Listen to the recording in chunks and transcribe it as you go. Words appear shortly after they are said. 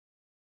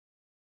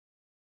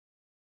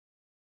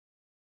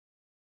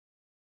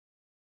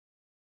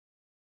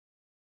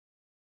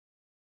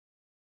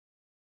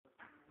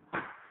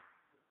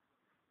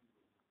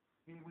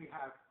Here we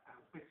have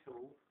our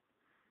Bitall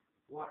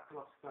white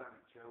gloss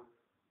furniture,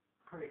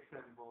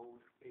 pre-assembled,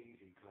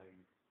 easy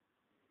clean.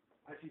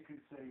 As you can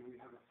see, we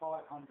have a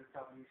 500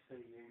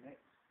 WC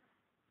unit,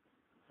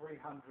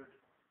 300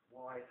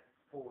 wide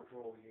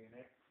 4-drawer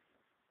unit,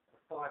 a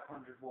 500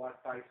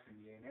 wide basin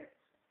unit,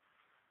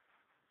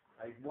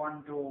 a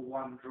 1-door,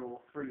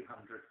 1-drawer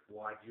 300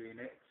 wide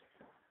unit,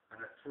 and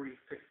a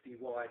 350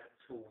 wide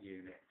tall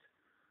unit.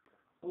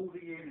 All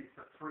the units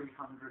are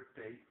 300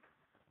 deep,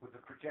 with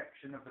the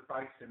projection of the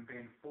basin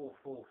being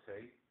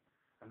 440,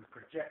 and the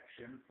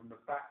projection from the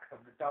back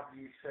of the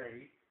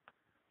WC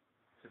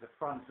to the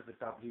front of the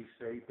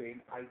WC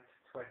being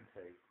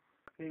 820.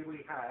 Here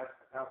we have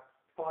our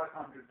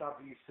 500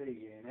 WC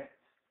unit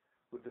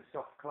with the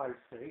soft close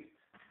seat.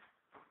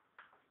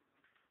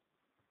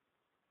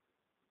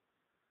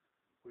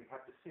 We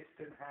have the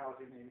cistern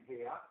housing in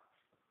here,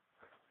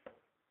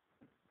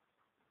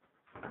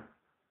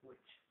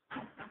 which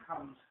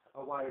comes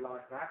away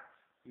like that.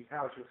 You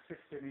house your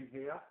cistern in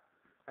here.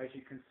 As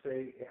you can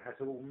see, it has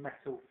all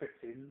metal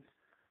fittings,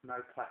 no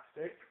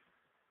plastic,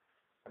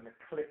 and the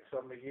clips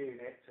on the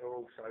unit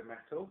are also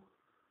metal.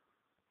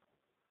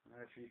 And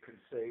as you can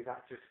see,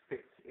 that just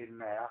fits in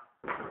there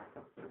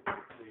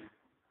to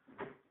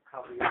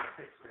cover your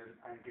cistern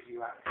and give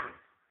you access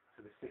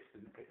to the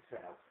cistern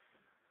itself.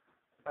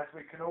 As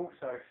we can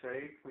also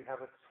see, we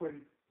have a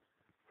twin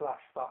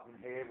flush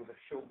button here with a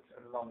short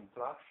and long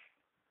flush.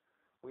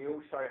 We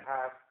also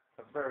have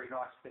a very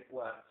nice thick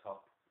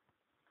worktop.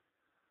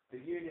 The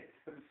units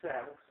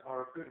themselves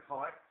are a good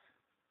height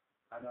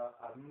and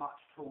are much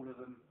taller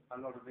than a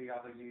lot of the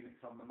other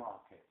units on the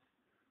market,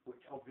 which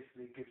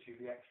obviously gives you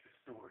the extra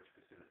storage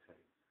facility.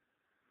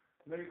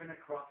 Moving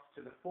across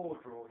to the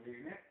 4-drawer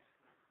unit,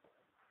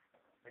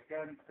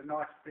 again the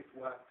nice thick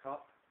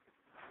worktop.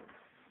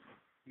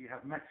 You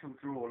have metal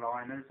drawer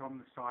liners on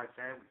the side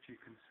there, which you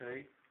can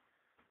see.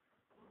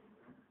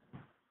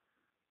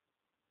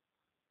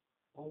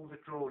 All the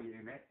drawer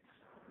units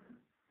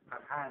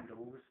have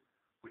handles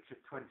which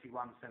are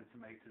 21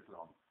 centimetres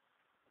long.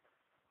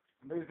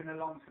 Moving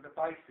along to the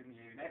basin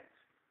unit,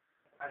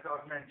 as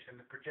I've mentioned,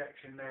 the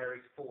projection there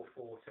is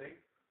 440.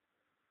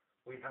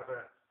 We have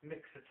a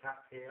mixer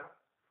tap here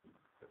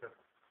with a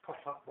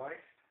pop-up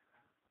waste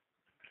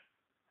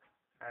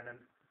and a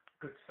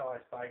good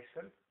sized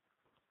basin.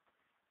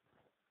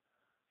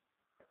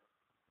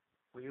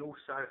 We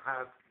also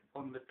have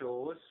on the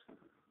doors,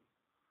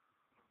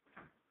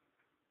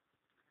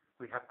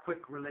 we have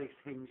quick release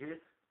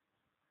hinges.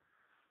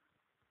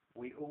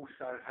 We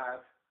also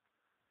have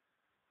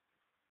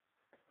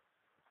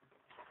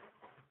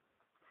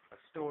a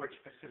storage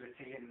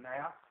facility in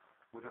there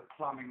with a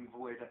plumbing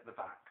void at the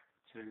back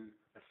to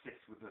assist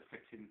with the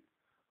fitting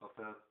of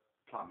the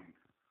plumbing.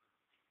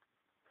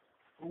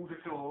 All the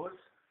doors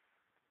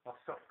are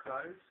soft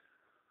close.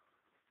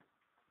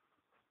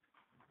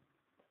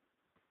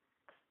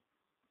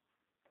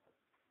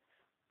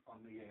 On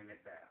the unit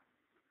there.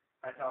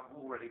 As I've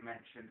already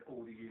mentioned,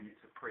 all the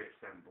units are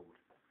pre-assembled.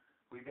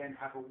 We then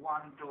have a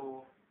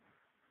 1-door,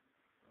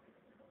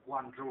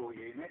 1-drawer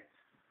unit,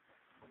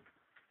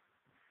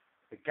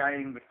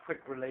 again with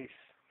quick release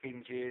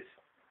hinges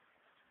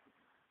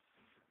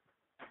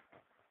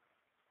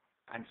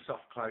and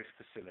soft close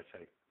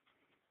facility.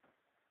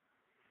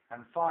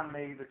 And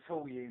finally the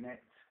tall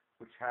unit,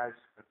 which has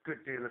a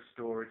good deal of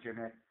storage in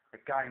it,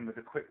 again with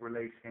the quick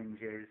release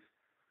hinges,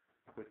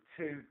 with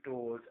 2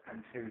 doors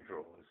and 2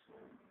 drawers.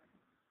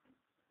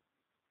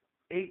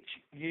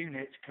 Each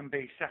unit can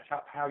be set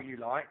up how you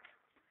like.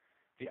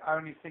 The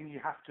only thing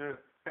you have to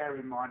bear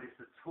in mind is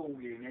the tall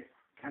unit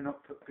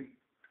cannot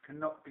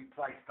be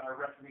placed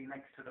directly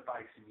next to the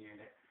basin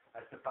unit,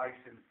 as the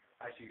basin,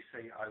 as you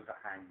see,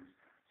 overhangs.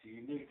 So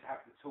you need to have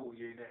the tall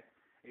unit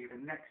either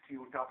next to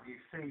your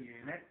WC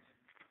unit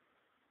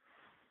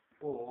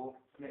or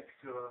next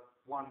to a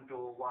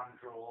 1-door,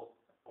 1-drawer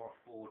or a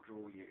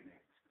 4-drawer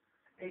unit.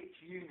 Each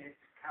unit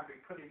can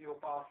be put in your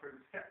bathroom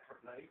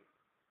separately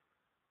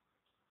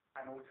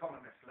and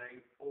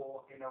autonomously,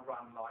 or in a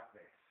run like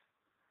this.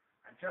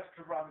 And just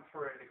to run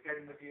through it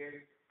again with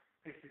you,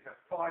 this is a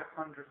 500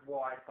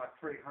 wide by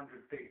 300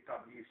 deep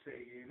WC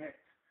unit.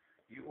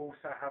 You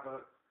also have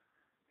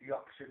the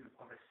option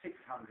of a 600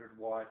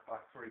 wide by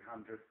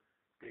 300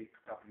 deep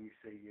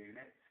WC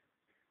unit.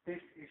 This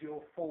is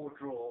your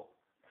 4-drawer,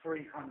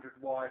 300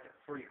 wide,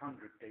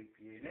 300 deep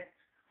unit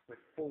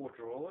with 4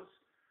 drawers.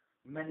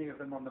 Many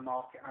of them on the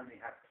market only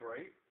have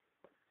 3.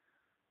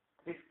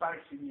 This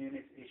basin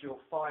unit is your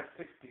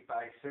 550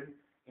 basin.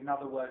 In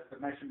other words,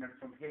 the measurement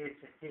from here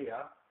to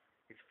here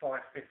is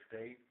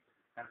 550,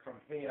 and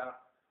from here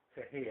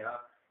to here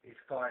is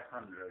 500.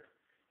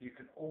 You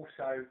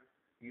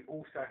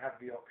also have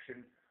the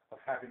option of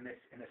having this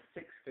in a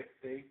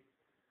 650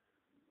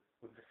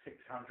 with the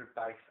 600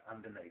 base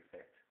underneath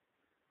it.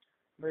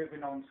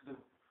 Moving on to the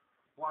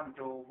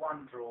 1-door,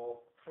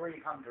 1-drawer,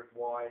 300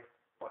 wide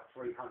by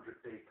 300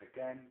 deep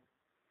again,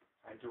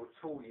 and your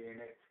tall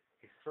unit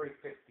is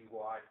 350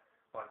 wide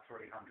by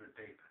 300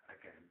 deep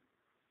again.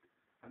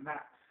 And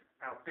that's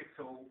our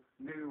Bitall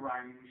new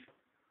range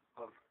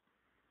of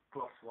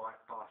gloss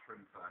white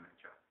bathroom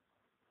furniture.